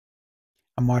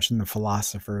I'm watching the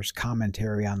philosophers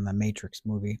commentary on the Matrix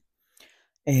movie.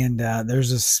 And there's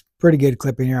this pretty good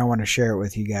clip in here. I want to share it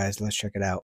with you guys. Let's check it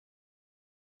out.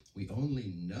 We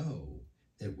only know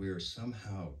that we're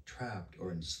somehow trapped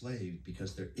or enslaved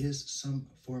because there is some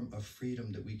form of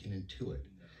freedom that we can intuit.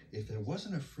 If there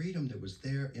wasn't a freedom that was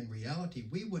there in reality,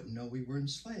 we wouldn't know we were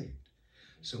enslaved.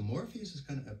 So Morpheus is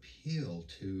going to appeal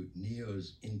to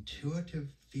Neo's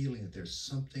intuitive feeling that there's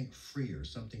something freer,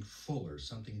 something fuller,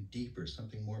 something deeper,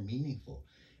 something more meaningful.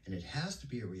 And it has to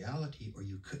be a reality or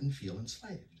you couldn't feel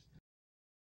enslaved.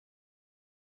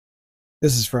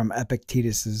 This is from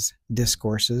Epictetus's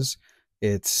Discourses.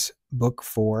 It's book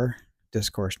 4,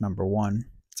 discourse number 1.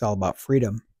 It's all about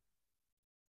freedom.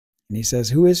 And he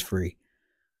says, who is free?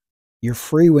 You're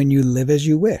free when you live as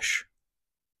you wish.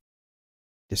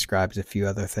 Describes a few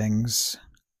other things.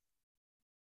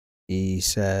 He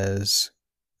says,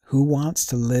 who wants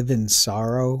to live in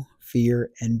sorrow,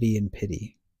 fear, envy, and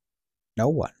pity? No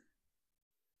one.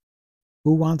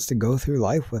 Who wants to go through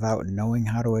life without knowing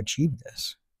how to achieve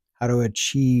this? How to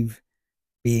achieve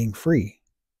being free?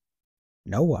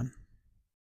 No one.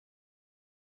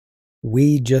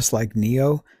 We, just like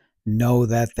Neo, know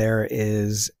that there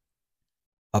is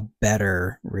a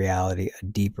better reality, a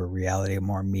deeper reality, a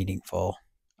more meaningful,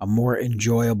 a more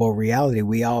enjoyable reality.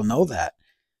 We all know that.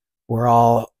 We're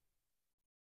all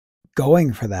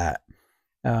going for that.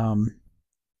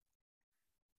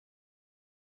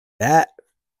 That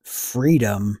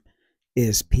freedom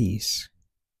is peace.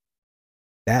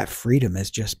 That freedom is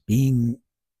just being,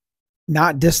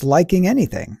 not disliking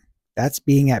anything. That's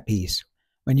being at peace.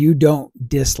 When you don't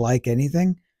dislike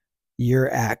anything, you're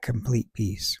at complete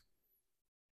peace.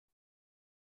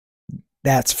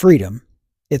 That's freedom.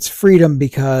 It's freedom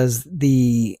because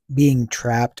the being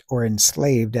trapped or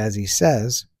enslaved, as he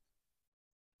says,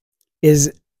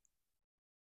 is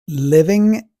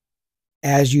living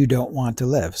as you don't want to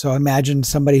live. So imagine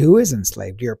somebody who is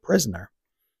enslaved. You're a prisoner.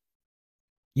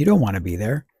 You don't want to be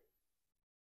there.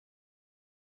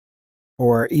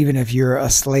 Or even if you're a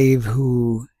slave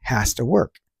who has to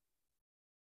work,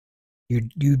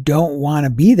 you don't want to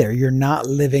be there. You're not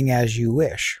living as you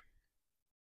wish.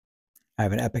 I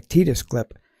have an Epictetus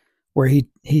clip where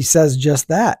he says just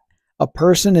that. A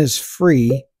person is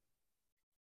free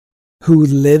who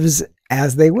lives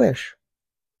as they wish.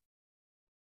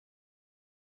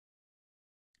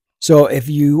 So if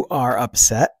you are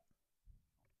upset,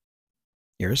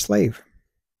 you're a slave.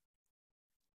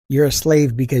 You're a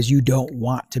slave because you don't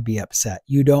want to be upset.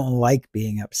 You don't like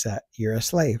being upset. You're a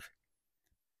slave.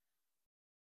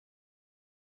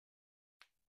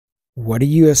 What are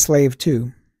you a slave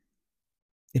to?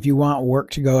 If you want work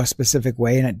to go a specific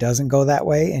way and it doesn't go that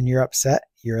way and you're upset,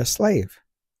 you're a slave.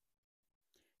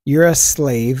 You're a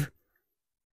slave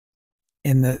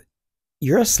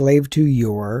you're a slave to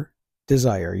your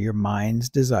desire, your mind's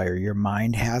desire. Your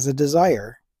mind has a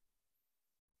desire.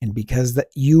 And because that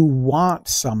you want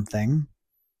something,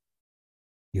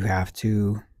 you have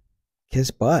to kiss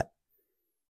butt.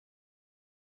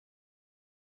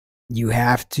 You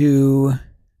have to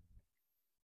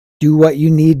do what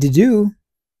you need to do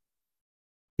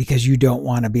because you don't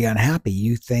want to be unhappy.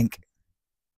 You think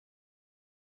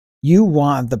you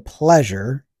want the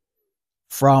pleasure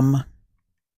from,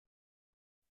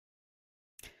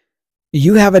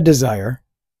 you have a desire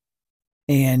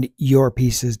and your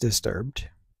peace is disturbed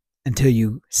until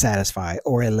you satisfy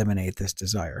or eliminate this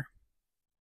desire,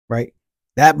 right?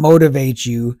 That motivates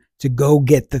you to go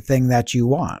get the thing that you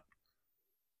want.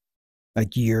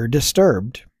 Like, you're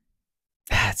disturbed.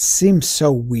 That seems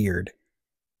so weird.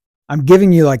 I'm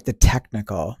giving you like the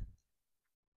technical.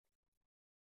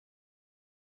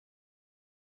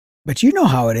 But you know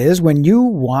how it is when you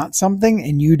want something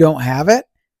and you don't have it.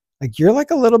 Like, you're like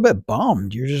a little bit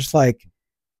bummed. You're just like,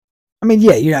 I mean,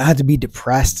 yeah, you don't have to be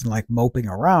depressed and like moping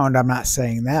around. I'm not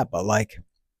saying that, but like,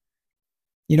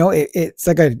 you know, it's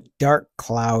like a dark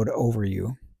cloud over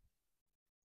you.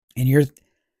 And you're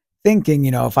thinking, you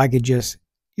know, if I could just,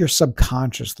 you're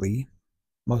subconsciously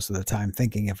most of the time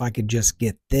thinking, if I could just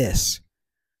get this,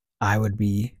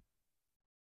 the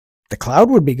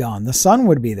cloud would be gone. The sun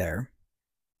would be there.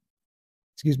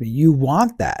 Excuse me. You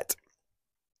want that.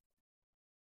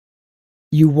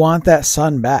 You want that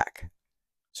sun back.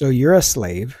 So you're a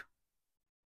slave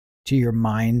to your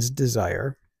mind's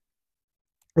desire.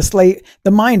 The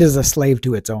mind is a slave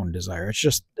to its own desire.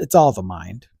 It's all the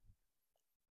mind.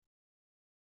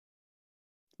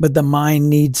 But the mind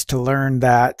needs to learn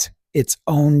that its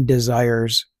own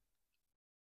desires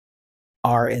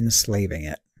are enslaving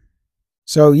it.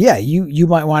 So yeah, you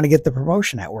might want to get the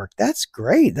promotion at work. That's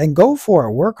great. Then go for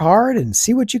it. Work hard and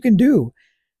see what you can do.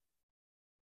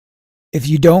 if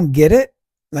you don't get it,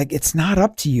 like it's not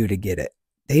up to you to get it.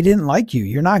 They didn't like you.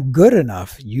 You're not good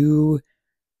enough.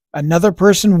 Another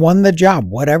person won the job.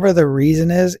 Whatever the reason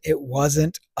is, it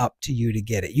wasn't up to you to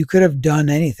get it. You could have done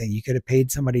anything. You could have paid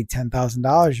somebody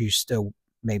 $10,000. You still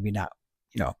maybe not,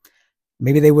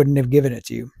 maybe they wouldn't have given it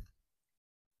to you.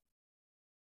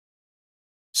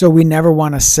 So we never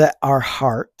want to set our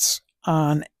hearts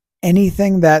on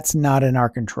anything that's not in our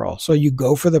control. So you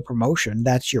go for the promotion.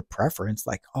 That's your preference.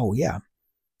 Like, oh yeah,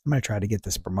 I'm going to try to get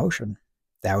this promotion.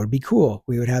 That would be cool.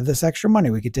 We would have this extra money.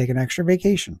 We could take an extra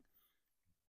vacation.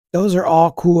 Those are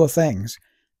all cool things.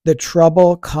 The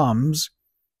trouble comes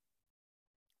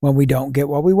when we don't get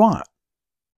what we want,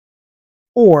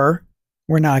 or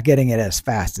we're not getting it as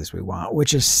fast as we want,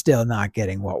 which is still not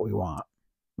getting what we want.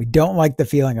 We don't like the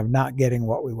feeling of not getting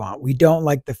what we want. We don't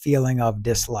like the feeling of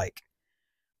dislike.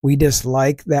 We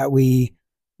dislike that we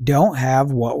don't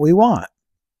have what we want.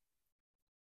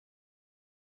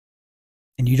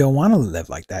 And you don't want to live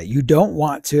like that. You don't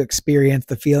want to experience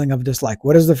the feeling of dislike.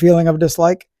 What is the feeling of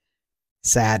dislike?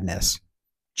 Sadness,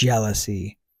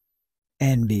 jealousy,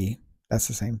 envy. That's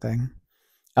the same thing.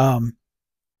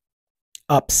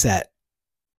 Upset,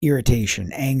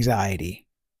 irritation, anxiety.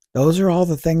 Those are all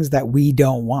the things that we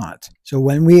don't want. So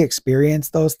when we experience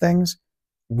those things,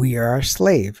 we are a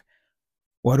slave.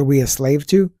 What are we a slave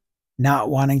to? Not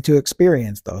wanting to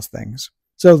experience those things.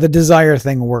 So the desire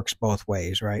thing works both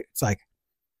ways, right? It's like,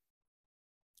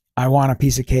 I want a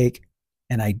piece of cake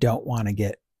and I don't want to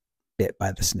get bit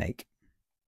by the snake.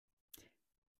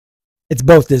 It's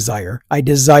both desire. I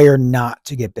desire not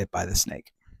to get bit by the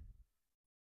snake.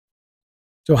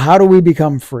 So how do we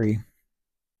become free?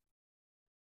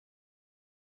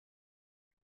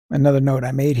 Another note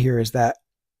I made here is that,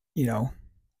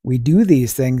 we do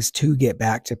these things to get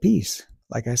back to peace.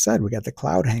 Like I said, we got the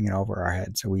cloud hanging over our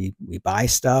head. So we buy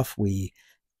stuff, we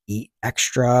eat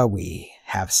extra, we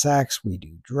have sex, we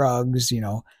do drugs,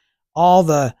 all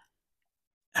the,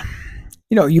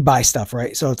 you buy stuff,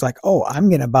 right? So it's like, oh, I'm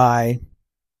going to buy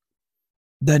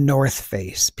the North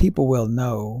Face. People will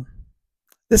know.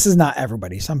 This is not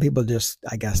everybody. Some people just,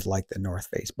 I guess, like the North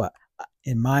Face. But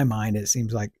in my mind, it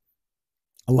seems like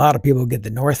a lot of people get the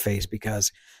North Face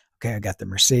because, okay, I got the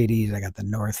Mercedes, I got the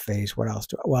North Face. What else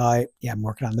do I? Well, I'm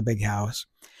working on the big house,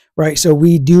 right? So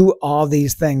we do all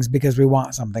these things because we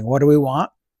want something. What do we want?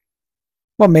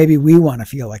 Well, maybe we want to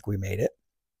feel like we made it,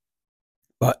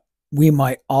 but we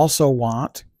might also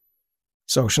want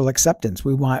social acceptance.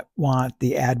 We want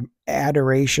the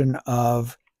adoration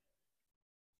of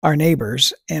our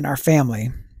neighbors and our family.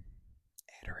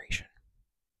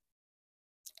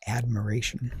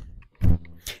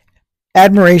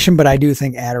 Admiration, but I do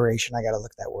think adoration. I got to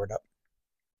look that word up.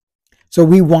 So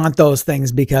we want those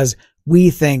things because we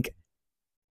think,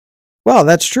 well,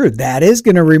 that's true. That is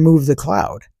going to remove the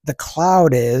cloud. The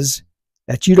cloud is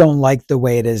that you don't like the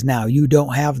way it is now. You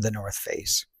don't have the North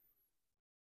Face.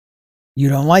 You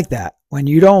don't like that. When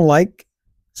you don't like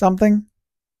something,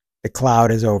 the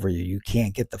cloud is over you. You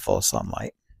can't get the full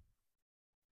sunlight.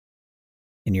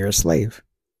 And you're a slave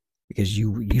because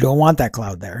you don't want that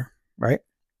cloud there, right?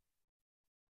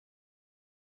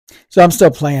 So I'm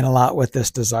still playing a lot with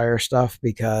this desire stuff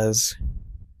because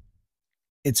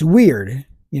it's weird.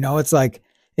 It's like,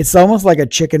 it's almost like a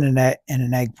chicken and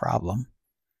an egg problem.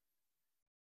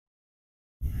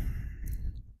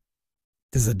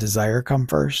 Does the desire come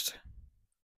first?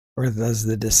 Or does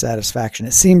the dissatisfaction?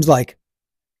 It seems like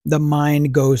the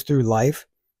mind goes through life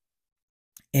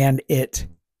and it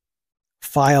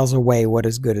files away what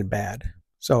is good and bad.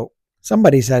 So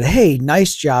somebody said, hey,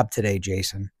 nice job today,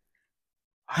 Jason.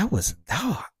 I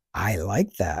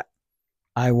like that.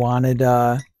 I wanted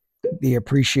the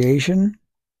appreciation.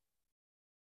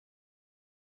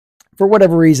 For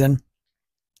whatever reason,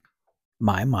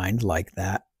 my mind liked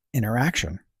that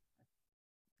interaction.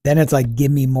 Then it's like,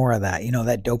 give me more of that.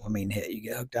 That dopamine hit. You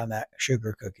get hooked on that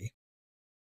sugar cookie.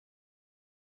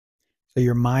 So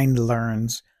your mind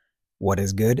learns what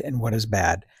is good and what is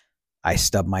bad. I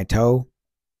stub my toe.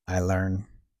 I learn.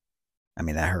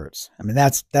 That hurts.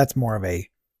 That's more of a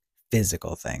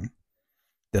physical thing.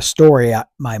 The story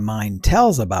my mind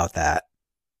tells about that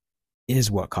is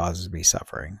what causes me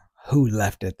suffering. Who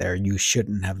left it there? You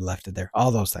shouldn't have left it there.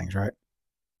 All those things, right?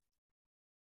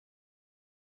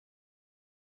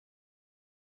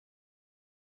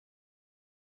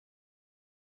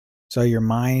 So your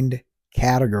mind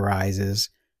categorizes.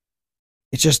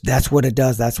 It's just, that's what it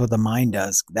does. That's what the mind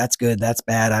does. That's good. That's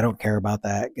bad. I don't care about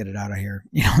that. Get it out of here.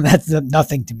 That's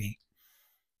nothing to me.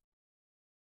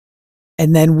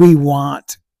 And then we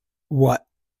want what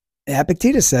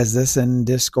Epictetus says this in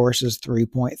Discourses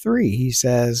 3.3. He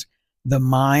says, The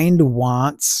mind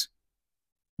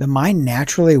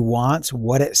naturally wants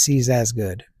what it sees as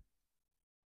good.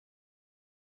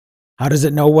 How does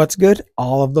it know what's good?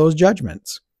 All of those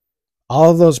judgments, all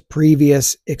of those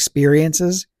previous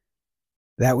experiences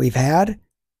that we've had.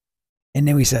 And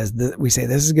then we say,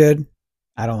 this is good.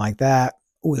 I don't like that.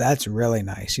 Oh, that's really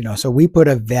nice. So we put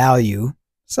a value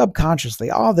subconsciously.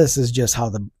 All this is just how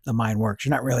the mind works.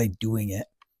 You're not really doing it.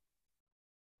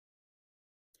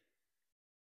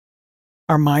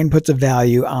 Our mind puts a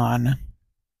value on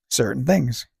certain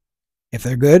things. If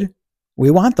they're good, we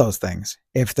want those things.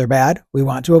 If they're bad, we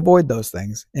want to avoid those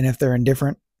things. And if they're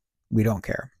indifferent, we don't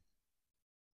care.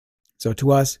 So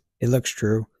to us, it looks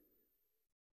true.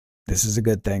 This is a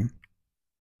good thing.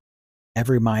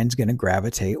 Every mind's going to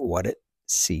gravitate what it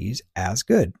sees as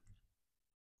good,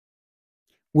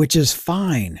 which is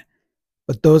fine.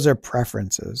 But those are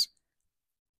preferences.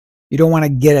 You don't want to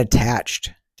get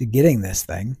attached to getting this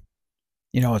thing.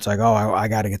 It's like, oh, I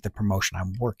got to get the promotion.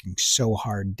 I'm working so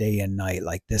hard day and night.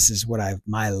 Like, this is what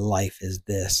my life is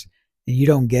this. And you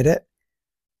don't get it,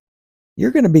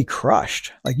 you're going to be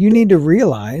crushed. Like, you need to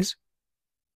realize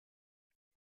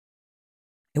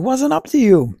it wasn't up to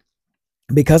you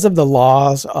because of the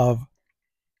law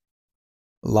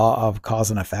of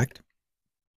cause and effect.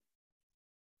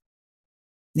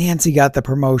 Nancy got the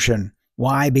promotion.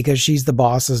 Why? Because she's the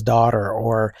boss's daughter,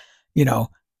 or,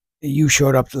 you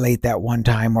showed up late that one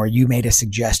time, or you made a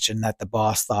suggestion that the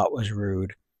boss thought was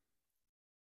rude.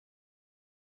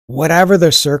 Whatever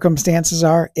the circumstances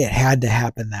are, it had to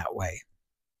happen that way.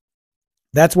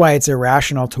 That's why it's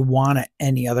irrational to want it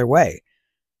any other way.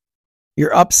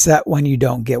 You're upset when you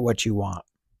don't get what you want.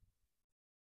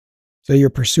 So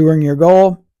you're pursuing your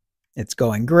goal. It's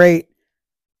going great.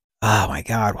 Oh my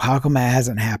God, how come it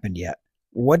hasn't happened yet?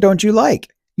 What don't you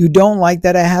like? You don't like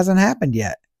that it hasn't happened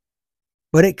yet.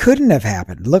 But it couldn't have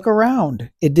happened. Look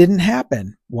around. It didn't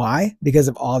happen. Why? Because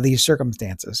of all these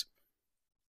circumstances.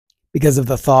 Because of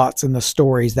the thoughts and the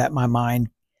stories that my mind,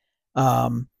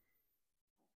 the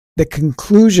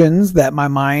conclusions that my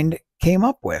mind came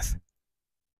up with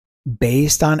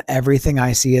based on everything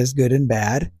I see as good and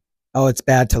bad. Oh, it's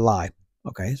bad to lie.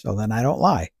 Okay, so then I don't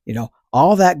lie.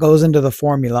 All that goes into the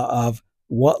formula of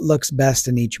what looks best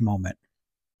in each moment.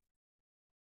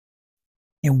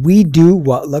 And we do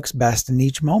what looks best in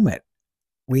each moment.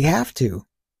 We have to.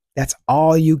 That's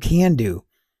all you can do.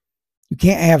 You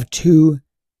can't have two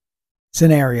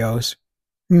scenarios.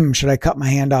 Should I cut my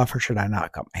hand off or should I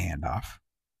not cut my hand off?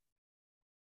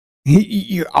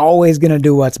 You're always going to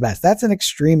do what's best. That's an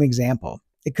extreme example.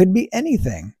 It could be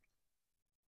anything.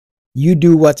 You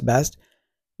do what's best.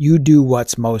 You do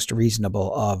what's most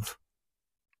reasonable of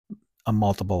a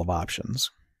multiple of options.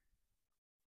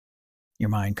 Your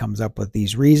mind comes up with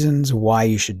these reasons why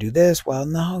you should do this. Well,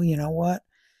 no, you know what?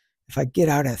 If I get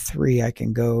out at 3, I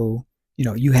can go,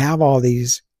 you have all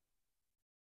these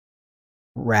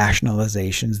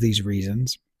rationalizations, these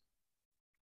reasons.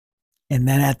 And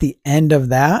then at the end of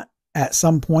that, at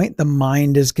some point, the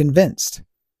mind is convinced.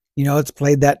 It's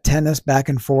played that tennis back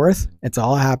and forth. It's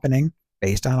all happening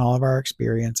based on all of our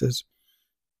experiences.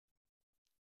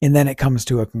 And then it comes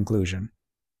to a conclusion.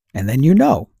 And then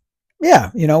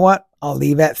yeah, you know what? I'll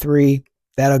leave at 3.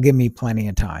 That'll give me plenty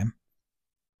of time.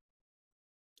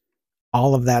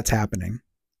 All of that's happening,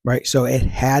 right? So it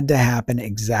had to happen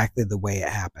exactly the way it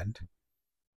happened.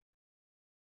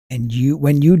 And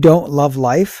when you don't love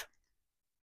life,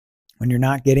 when you're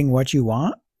not getting what you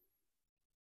want,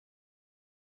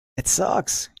 it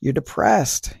sucks. You're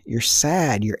depressed. You're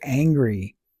sad. You're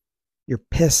angry. You're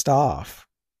pissed off.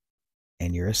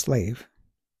 And you're a slave.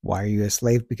 Why are you a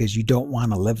slave? Because you don't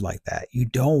want to live like that. You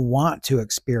don't want to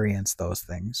experience those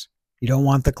things. You don't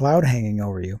want the cloud hanging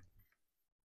over you.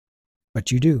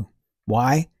 But you do.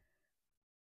 Why?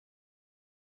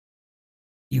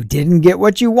 You didn't get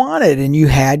what you wanted and you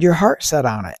had your heart set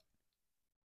on it.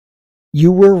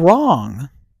 You were wrong.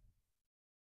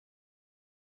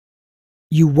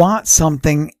 You want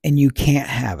something and you can't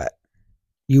have it.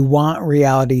 You want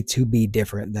reality to be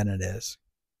different than it is.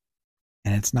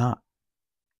 And it's not.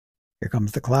 Here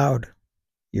comes the cloud.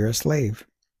 You're a slave.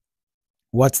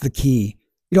 What's the key?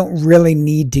 You don't really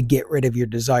need to get rid of your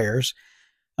desires.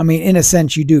 I mean, in a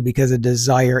sense you do, because a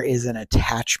desire is an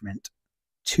attachment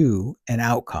to an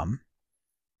outcome,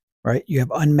 right? You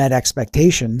have unmet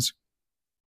expectations.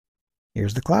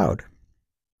 Here's the cloud.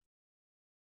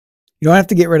 You don't have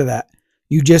to get rid of that.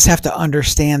 You just have to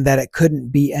understand that it couldn't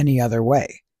be any other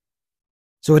way.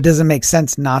 So it doesn't make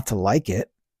sense not to like it.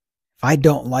 If I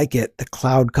don't like it, the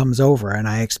cloud comes over and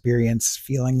I experience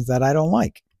feelings that I don't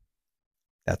like.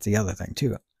 That's the other thing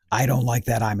too. I don't like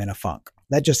that I'm in a funk.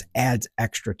 That just adds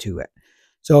extra to it.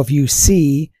 So if you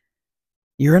see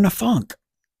you're in a funk,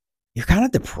 you're kind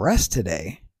of depressed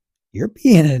today, you're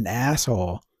being an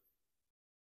asshole,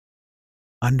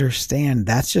 understand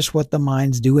that's just what the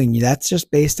mind's doing. That's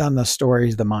just based on the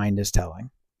stories the mind is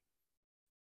telling.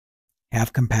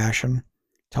 Have compassion.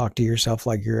 Talk to yourself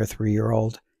like you're a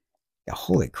 3-year-old. Yeah,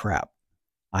 holy crap.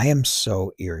 I am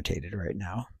so irritated right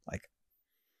now. Like,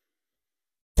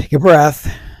 take a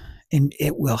breath and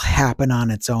it will happen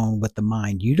on its own with the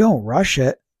mind. You don't rush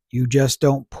it. You just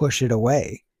don't push it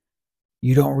away.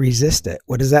 You don't resist it.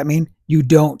 What does that mean? You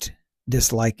don't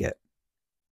dislike it.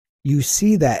 You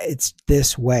see that it's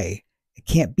this way. It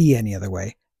can't be any other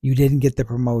way. You didn't get the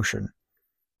promotion.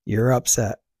 You're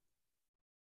upset.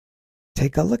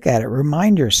 Take a look at it.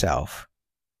 Remind yourself,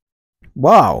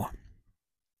 wow,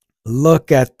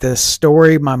 look at this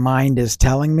story my mind is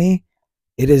telling me.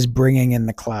 It is bringing in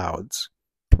the clouds,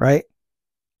 right?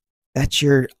 That's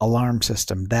your alarm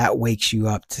system. That wakes you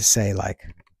up to say, like,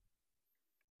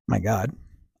 my God,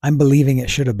 I'm believing it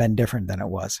should have been different than it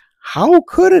was. How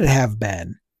could it have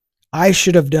been? I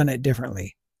should have done it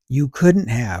differently. You couldn't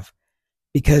have,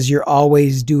 because you're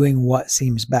always doing what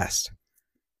seems best.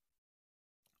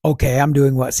 Okay, I'm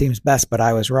doing what seems best, but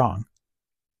I was wrong.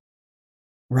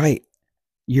 Right.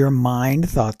 Your mind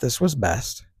thought this was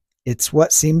best. It's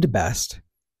what seemed best.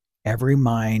 Every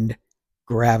mind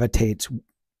gravitates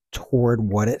toward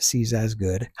what it sees as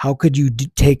good. How could you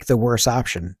take the worst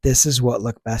option? This is what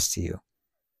looked best to you.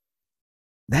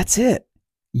 That's it.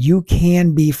 You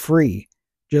can be free,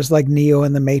 just like Neo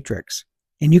in the Matrix.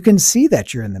 And you can see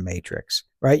that you're in the Matrix,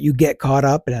 right? You get caught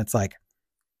up and it's like,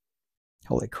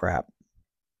 holy crap,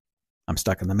 I'm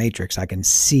stuck in the Matrix. I can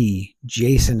see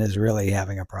Jason is really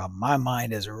having a problem. My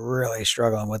mind is really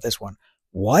struggling with this one.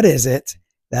 What is it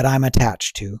that I'm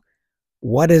attached to?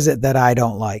 What is it that I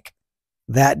don't like?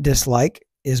 That dislike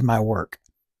is my work.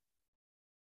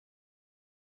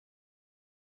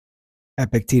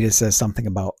 Epictetus says something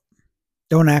about,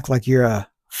 don't act like you're a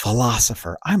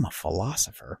philosopher. I'm a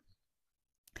philosopher.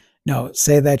 No,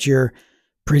 say that you're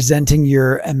presenting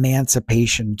your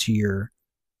emancipation to your,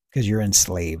 because you're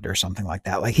enslaved or something like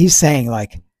that. Like he's saying,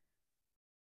 like,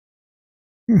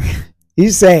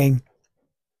 he's saying,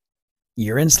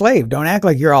 you're enslaved. Don't act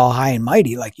like you're all high and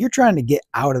mighty. Like you're trying to get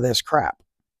out of this crap.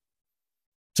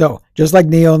 So just like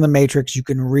Neo in the Matrix, you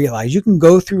can realize you can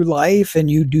go through life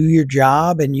and you do your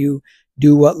job and you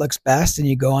do what looks best and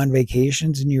you go on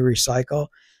vacations and you recycle.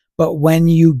 But when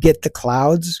you get the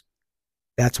clouds,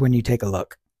 that's when you take a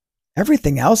look.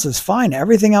 Everything else is fine.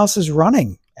 Everything else is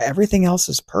running. Everything else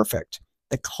is perfect.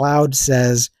 The cloud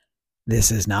says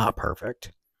this is not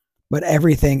perfect, but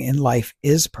everything in life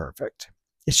is perfect.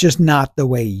 It's just not the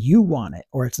way you want it,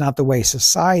 or it's not the way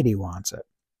society wants it.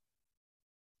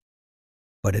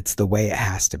 But it's the way it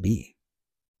has to be.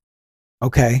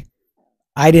 Okay,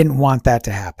 I didn't want that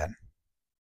to happen.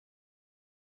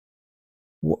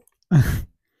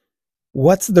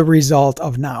 What's the result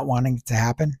of not wanting it to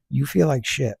happen? You feel like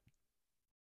shit.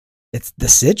 It's the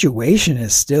situation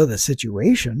is still the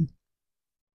situation.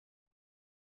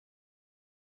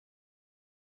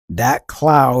 That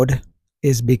cloud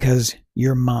is because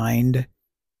your mind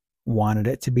wanted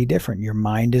it to be different. Your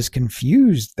mind is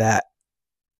confused that,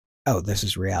 oh, this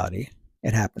is reality.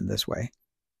 It happened this way.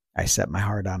 I set my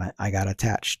heart on it. I got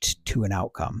attached to an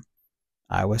outcome.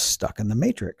 I was stuck in the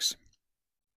Matrix.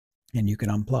 And you can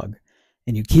unplug.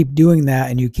 And you keep doing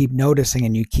that and you keep noticing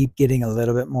and you keep getting a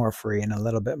little bit more free and a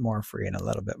little bit more free and a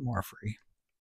little bit more free.